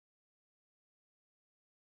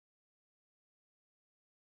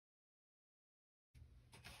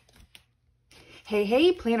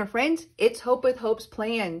Hey, planner friends, it's Hope with Hope's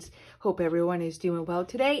Plans. Hope everyone is doing well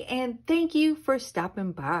today, and thank you for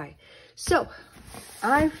stopping by. So,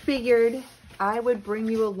 I figured I would bring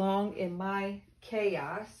you along in my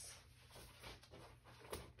chaos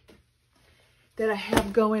that I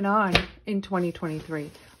have going on in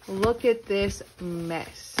 2023. Look at this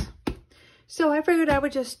mess. So, I figured I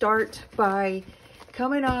would just start by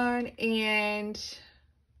coming on and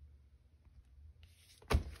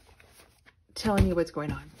telling you what's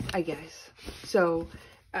going on, I guess. So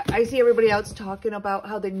I see everybody else talking about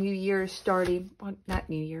how the new year is starting. Well, not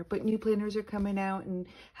new year, but new planners are coming out and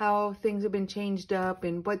how things have been changed up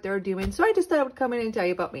and what they're doing. So I just thought I would come in and tell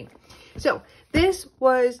you about me. So this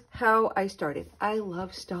was how I started. I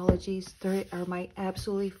love Stalogies. They are my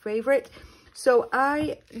absolutely favorite. So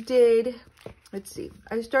I did, let's see,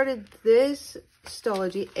 I started this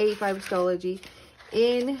Stalogy, A5 Stalogy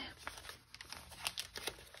in,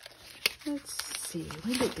 let's see,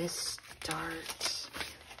 when did this start?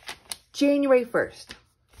 January 1st.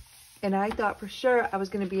 And I thought for sure I was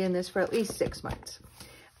going to be in this for at least 6 months.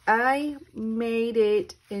 I made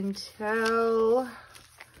it until,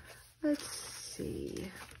 let's see,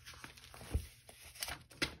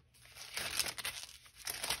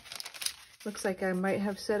 looks like I might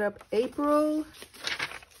have set up April.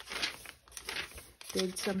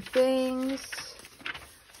 Did some things,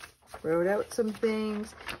 wrote out some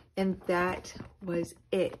things, and that was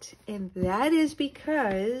it. And that is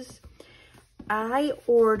because I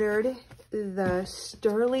ordered the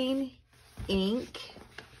Sterling Ink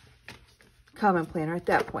Common Planner at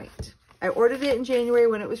that point. I ordered it in January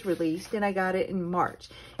when it was released, and I got it in March.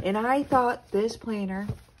 And I thought this planner,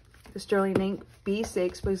 the Sterling Ink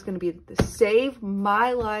B6, was going to be to save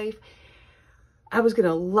my life. I was going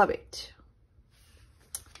to love it.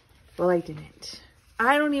 Well, I didn't.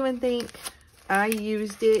 I don't even think I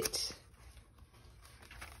used it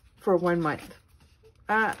for 1 month.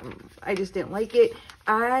 I just didn't like it.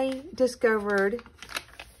 I discovered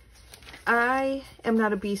I am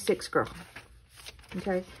not a B6 girl.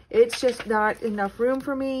 Okay? It's just not enough room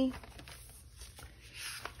for me.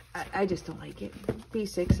 I just don't like it.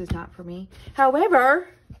 B6 is not for me. However,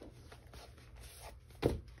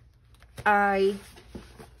 let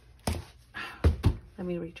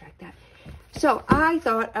me retract that. So I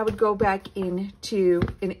thought I would go back into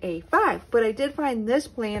an A5, but I did find this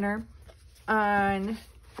planner on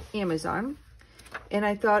Amazon, and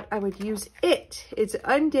I thought I would use it. It's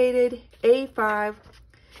undated A5,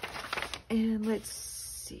 and let's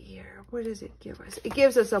see here. What does it give us? It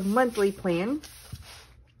gives us a monthly plan,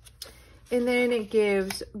 and then it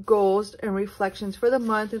gives goals and reflections for the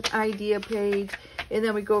month, an idea page, and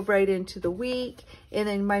then we go right into the week, and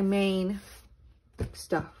then my main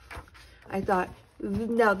stuff. I thought,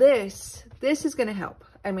 now this is going to help.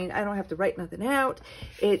 I mean, I don't have to write nothing out.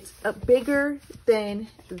 It's bigger than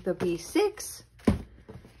the B6.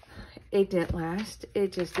 It didn't last.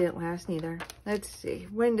 It just didn't last neither. Let's see.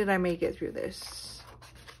 When did I make it through this?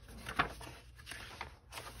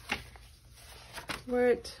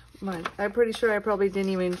 What month? I'm pretty sure I probably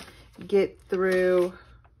didn't even get through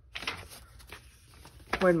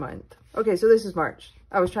 1 month. Okay, so this is March.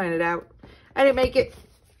 I was trying it out. I didn't make it.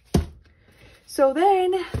 So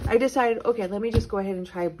then I decided, okay, let me just go ahead and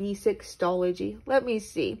try B6 Stalogy. Let me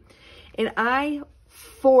see. And I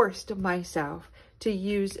forced myself to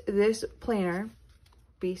use this planner,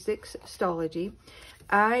 B6 Stalogy.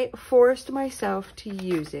 I forced myself to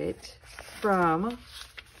use it from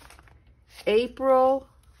April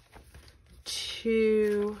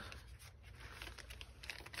to,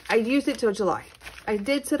 I used it till July. I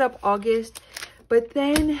did set up August, but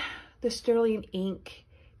then the Sterling Ink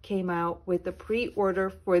came out with the pre-order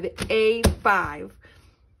for the A5.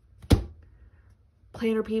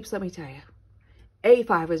 Planner peeps, let me tell you,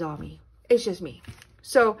 A5 is all me. It's just me.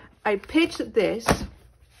 So I pitched this,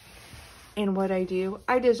 and what I do,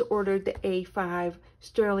 I just ordered the A5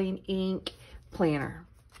 Sterling Ink planner.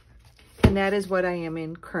 And that is what I am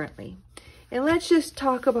in currently. And let's just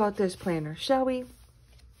talk about this planner, shall we?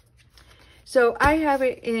 So I have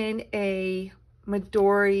it in a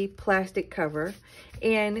Midori plastic cover,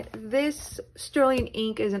 and this Sterling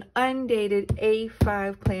Ink is an undated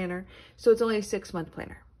A5 planner, so it's only a 6-month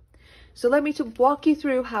planner. So let me walk you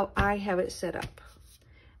through how I have it set up.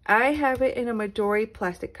 I have it in a Midori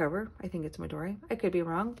plastic cover. I think it's Midori. I could be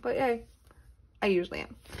wrong, but hey, I usually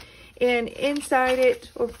am. And inside it,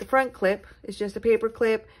 with the front clip, is just a paper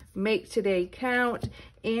clip, make today count,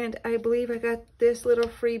 and I believe I got this little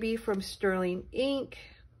freebie from Sterling Ink.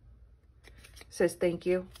 Says thank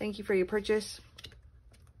you. Thank you for your purchase.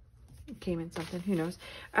 It came in something, who knows.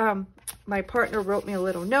 My partner wrote me a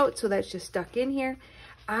little note, so that's just stuck in here.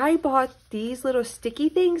 I bought these little sticky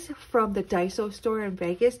things from the Daiso store in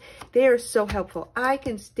Vegas. They are so helpful. I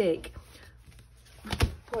can stick,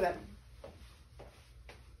 hold on.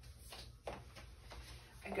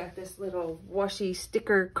 I got this little washi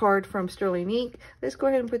sticker card from Sterling Ink. Let's go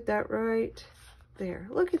ahead and put that right there.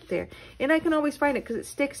 Look at there. And I can always find it because it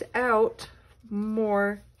sticks out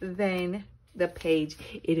more than the page.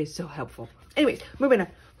 It is so helpful. Anyways, moving on.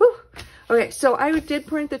 Whew. Okay, so I did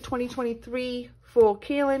print the 2023 full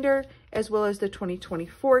calendar as well as the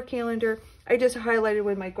 2024 calendar. I just highlighted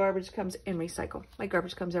when my garbage comes and recycle. My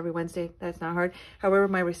garbage comes every Wednesday. That's not hard. However,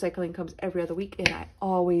 my recycling comes every other week and I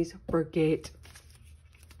always forget.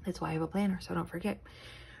 That's why I have a planner, so I don't forget.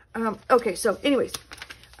 Okay, so anyways,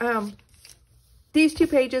 these two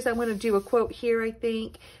pages, I'm going to do a quote here, I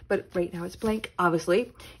think, but right now it's blank,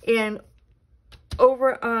 obviously. And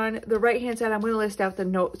over on the right-hand side, I'm going to list out the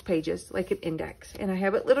notes pages, like an index. And I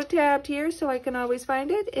have it little tabbed here, so I can always find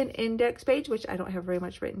it. An index page, which I don't have very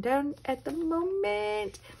much written down at the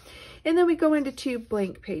moment. And then we go into 2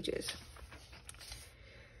 blank pages.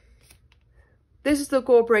 This is the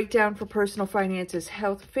goal breakdown for personal finances,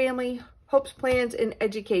 health, family, hopes, plans, and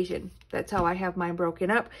education. That's how I have mine broken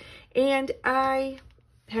up. And I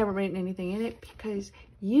haven't written anything in it because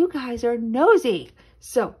you guys are nosy.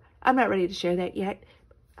 So I'm not ready to share that yet.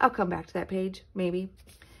 I'll come back to that page, maybe.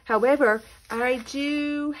 However, I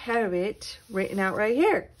do have it written out right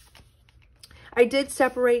here. I did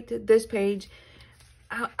separate this page.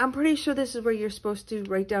 I'm pretty sure this is where you're supposed to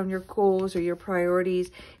write down your goals or your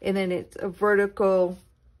priorities. And then it's a vertical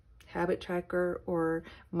habit tracker or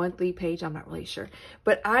monthly page. I'm not really sure.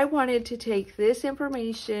 But I wanted to take this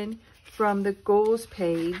information from the goals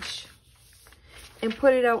page and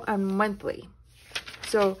put it out on monthly.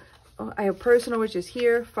 So I have personal, which is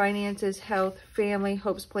here, finances, health, family,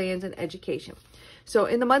 hopes, plans, and education. So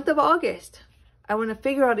in the month of August, I want to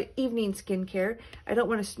figure out an evening skincare. I don't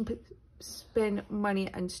want to spend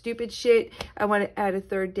money on stupid shit. I want to add a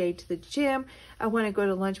 3rd day to the gym. I want to go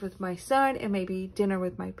to lunch with my son and maybe dinner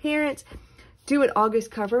with my parents. Do an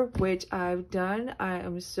August cover, which I've done. I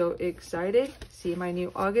am so excited. See my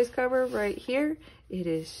new August cover right here. It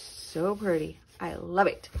is so pretty. I love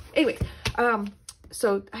it. Anyway,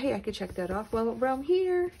 so hey, I could check that off while around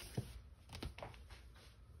here,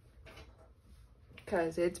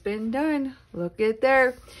 because it's been done. Look at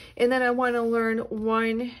there. And then I want to learn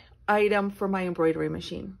 1 item for my embroidery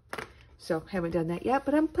machine. So haven't done that yet,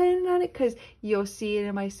 but I'm planning on it because you'll see it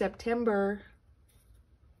in my September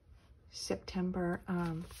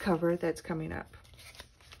cover that's coming up.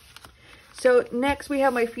 So next we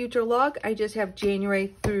have my future log. I just have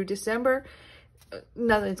January through December.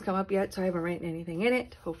 Nothing's come up yet, so I haven't written anything in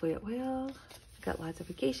it. Hopefully it will. Got lots of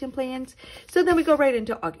vacation plans. So then we go right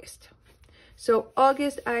into August. So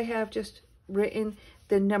August, I have just written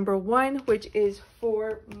the number 1, which is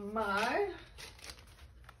for my,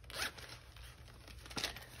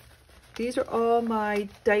 these are all my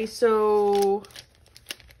Daiso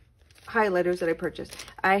highlighters that I purchased.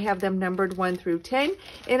 I have them numbered 1 through 10,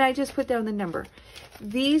 and I just put down the number.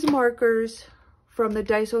 These markers from the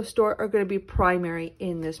Daiso store are going to be primary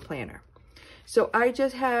in this planner. So I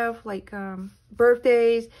just have like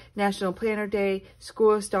birthdays, National Planner Day,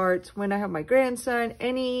 school starts, when I have my grandson,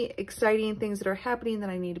 any exciting things that are happening that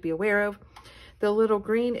I need to be aware of. The little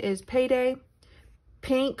green is payday.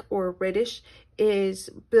 Pink or reddish is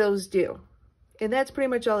bills due. And that's pretty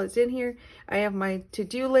much all that's in here. I have my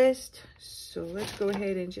to-do list. So let's go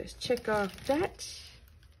ahead and just check off that.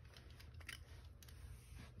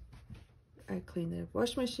 I cleaned the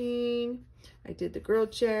wash machine. I did the grill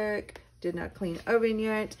check. Did not clean oven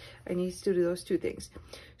yet. I need to do those 2 things.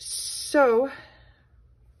 So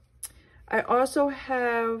I also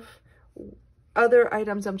have other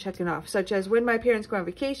items I'm checking off, such as when my parents go on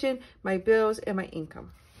vacation, my bills, and my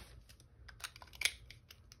income.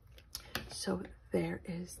 So there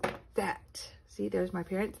is that. See, there's my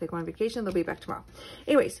parents. They go on vacation. They'll be back tomorrow.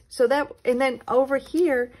 Anyways, so that, and then over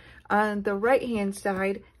here on the right-hand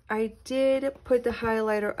side, I did put the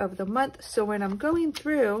highlighter of the month. So when I'm going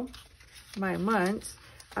through my months,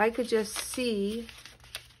 I could just see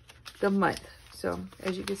the month. So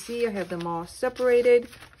as you can see, I have them all separated.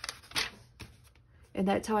 And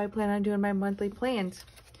that's how I plan on doing my monthly plans.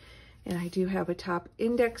 And I do have a top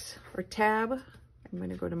index or tab. I'm going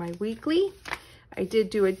to go to my weekly. I did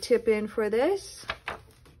do a tip in for this.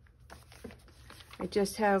 I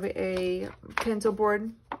just have a pencil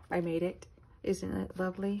board. I made it. Isn't it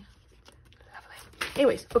lovely? Lovely.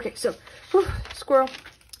 Anyways, okay, so whew, squirrel.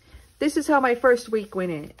 this is how my first week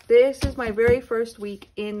went in. This is my very first week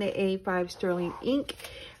in the A5 Sterling ink.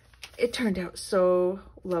 It turned out so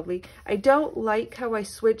lovely. I don't like how I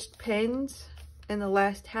switched pens in the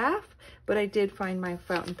last half, but I did find my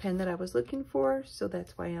fountain pen that I was looking for, so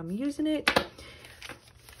that's why I'm using it.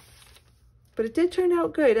 But it did turn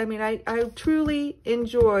out good. I mean, I truly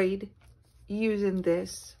enjoyed using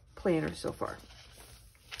this planner so far.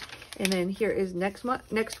 And then here is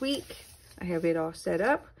next week. I have it all set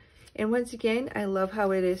up. And once again, I love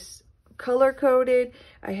how it is color coded.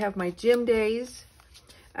 I have my gym days.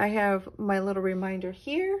 I have my little reminder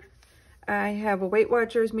here. I have a Weight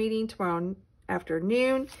Watchers meeting tomorrow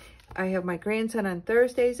afternoon. I have my grandson on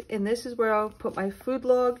Thursdays, and this is where I'll put my food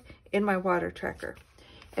log and my water tracker.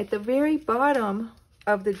 At the very bottom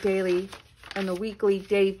of the daily and the weekly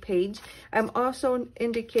day page, I'm also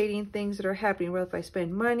indicating things that are happening. Well, if I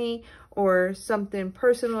spend money or something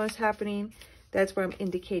personal is happening, that's where I'm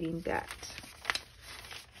indicating that.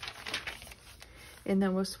 And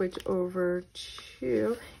then we'll switch over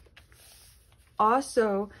to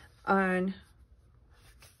also on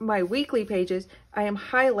my weekly pages, I am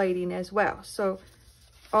highlighting as well. So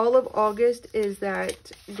all of August is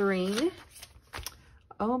that green.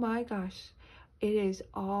 Oh my gosh, it is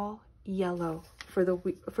all yellow for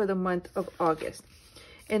the month of August.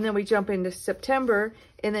 And then we jump into September,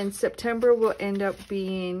 and then September will end up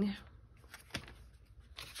being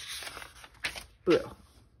blue.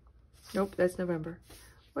 Nope, that's November.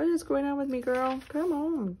 What is going on with me, girl? Come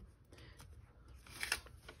on.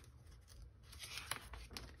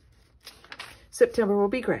 September will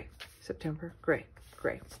be gray. September, gray,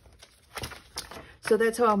 gray. So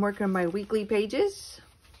that's how I'm working on my weekly pages.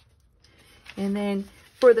 And then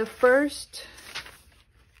for the first,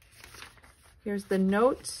 here's the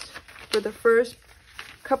notes. For the first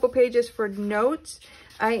couple pages for notes,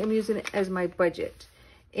 I am using it as my budget.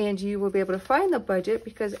 And you will be able to find the budget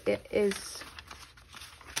because it is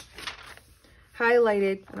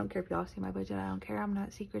highlighted. I don't care if y'all see my budget. I don't care. I'm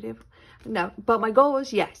not secretive. No, but my goal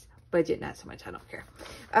is yes. Budget, not so much. I don't care.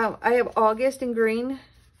 I have August in green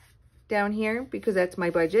down here because that's my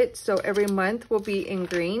budget. So every month will be in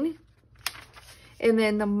green. And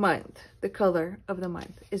then the month, the color of the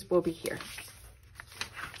month will be here.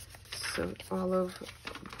 So all of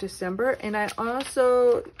December. And I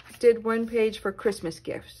also did one page for Christmas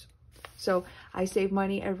gifts. So I save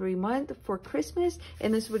money every month for Christmas,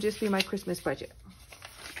 and this would just be my Christmas budget.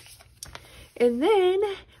 And then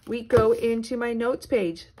we go into my notes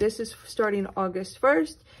page. This is starting August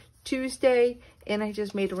 1st, Tuesday, and I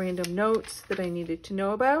just made random notes that I needed to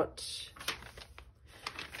know about.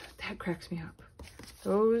 That cracks me up.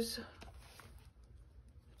 Those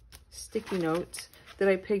sticky notes that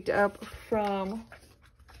I picked up from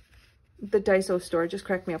the Daiso store just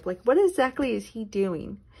cracked me up. Like, what exactly is he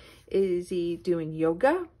doing? Is he doing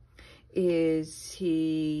yoga? Is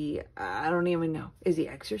he, I don't even know. Is he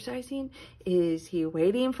exercising? Is he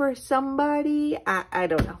waiting for somebody? I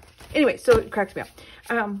don't know. Anyway, so it cracks me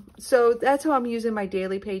up. So that's how I'm using my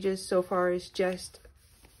daily pages so far, is just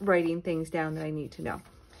writing things down that I need to know.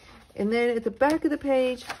 And then at the back of the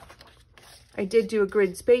page, I did do a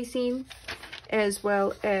grid spacing as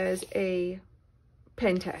well as a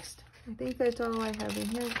pen test. I think that's all I have in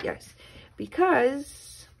here. Yes,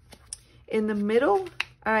 because in the middle,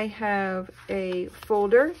 I have a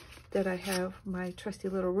folder that I have my trusty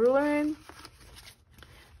little ruler in.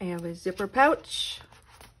 I have a zipper pouch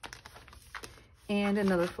and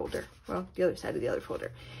another folder. Well, the other side of the other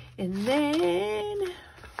folder. And then,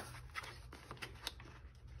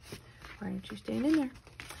 why aren't you staying in there?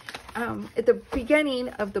 At the beginning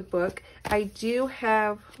of the book, I do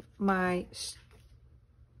have my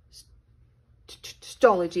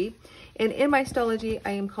Stalogy. And in my Stalogy,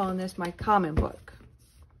 I am calling this my common book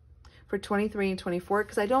for 23 and 24,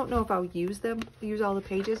 because I don't know if I'll use all the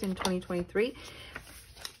pages in 2023.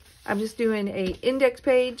 I'm just doing a index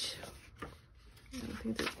page. I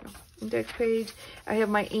think there's no index page. I have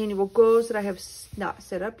my annual goals that I have not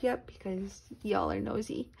set up yet because y'all are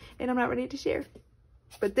nosy and I'm not ready to share.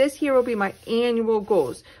 But this here will be my annual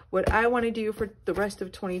goals, what I want to do for the rest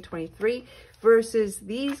of 2023 versus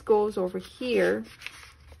these goals over here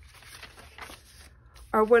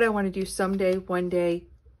are what I want to do someday, one day,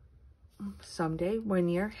 someday, 1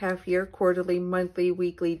 year, half year, quarterly, monthly,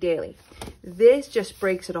 weekly, daily. This just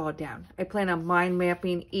breaks it all down. I plan on mind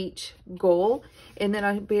mapping each goal, and then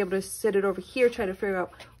I'll be able to set it over here, try to figure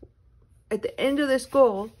out at the end of this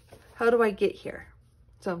goal, how do I get here?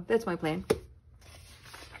 So that's my plan.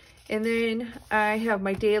 And then I have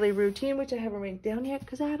my daily routine, which I haven't written down yet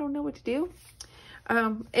because I don't know what to do.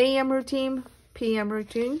 AM routine, PM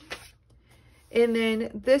routine. And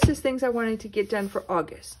then this is things I wanted to get done for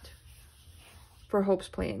August for Hope's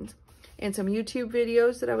plans. And some YouTube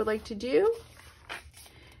videos that I would like to do.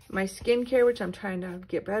 My skincare, which I'm trying to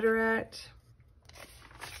get better at.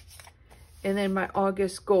 And then my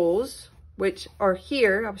August goals, which are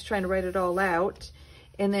here. I was trying to write it all out.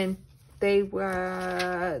 And then they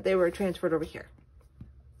were transferred over here.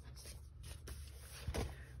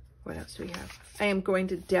 What else do we have? I am going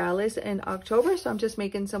to Dallas in October, so I'm just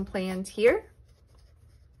making some plans here.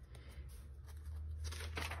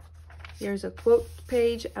 Here's a quote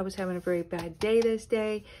page. I was having a very bad day this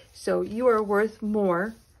day. So you are worth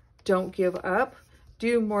more. Don't give up.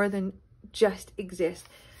 Do more than just exist.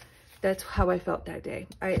 That's how I felt that day.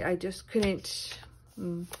 I just couldn't,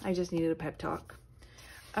 I just needed a pep talk.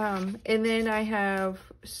 And then I have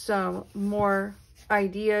some more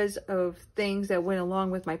ideas of things that went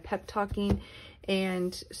along with my pep talking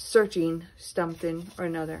and searching something or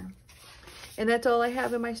another. And that's all I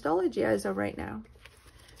have in my Stalogy as of right now.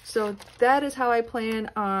 So that is how I plan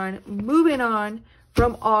on moving on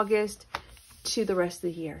from August to the rest of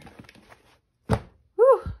the year.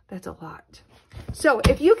 Whew, that's a lot. So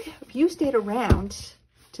if you stayed around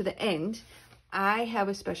to the end, I have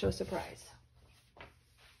a special surprise.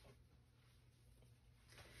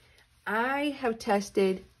 I have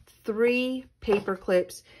tested 3 paper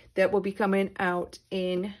clips that will be coming out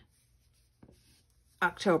in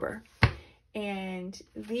October. And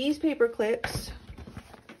these paper clips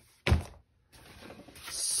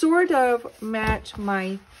sort of match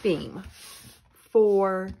my theme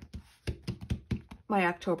for my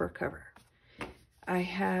October cover. I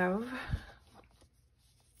have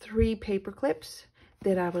 3 paper clips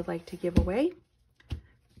that I would like to give away.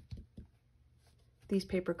 These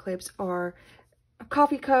paper clips are a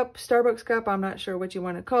coffee cup, Starbucks cup, I'm not sure what you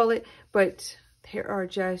want to call it, but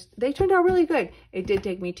they turned out really good. It did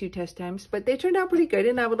take me 2 test times, but they turned out pretty good,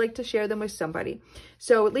 and I would like to share them with somebody.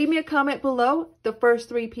 So leave me a comment below. The first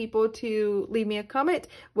 3 people to leave me a comment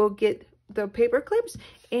will get the paper clips,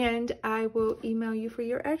 and I will email you for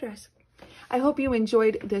your address. I hope you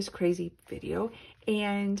enjoyed this crazy video,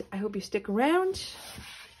 and I hope you stick around.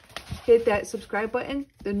 Hit that subscribe button,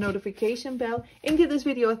 the notification bell, and give this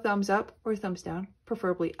video a thumbs up or thumbs down,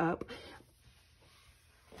 preferably up.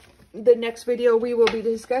 The next video we will be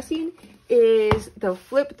discussing is the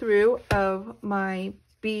flip through of my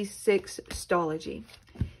B6 Stalogy.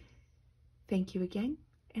 Thank you again,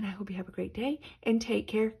 and I hope you have a great day, and take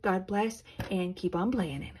care, God bless, and keep on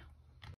playing it.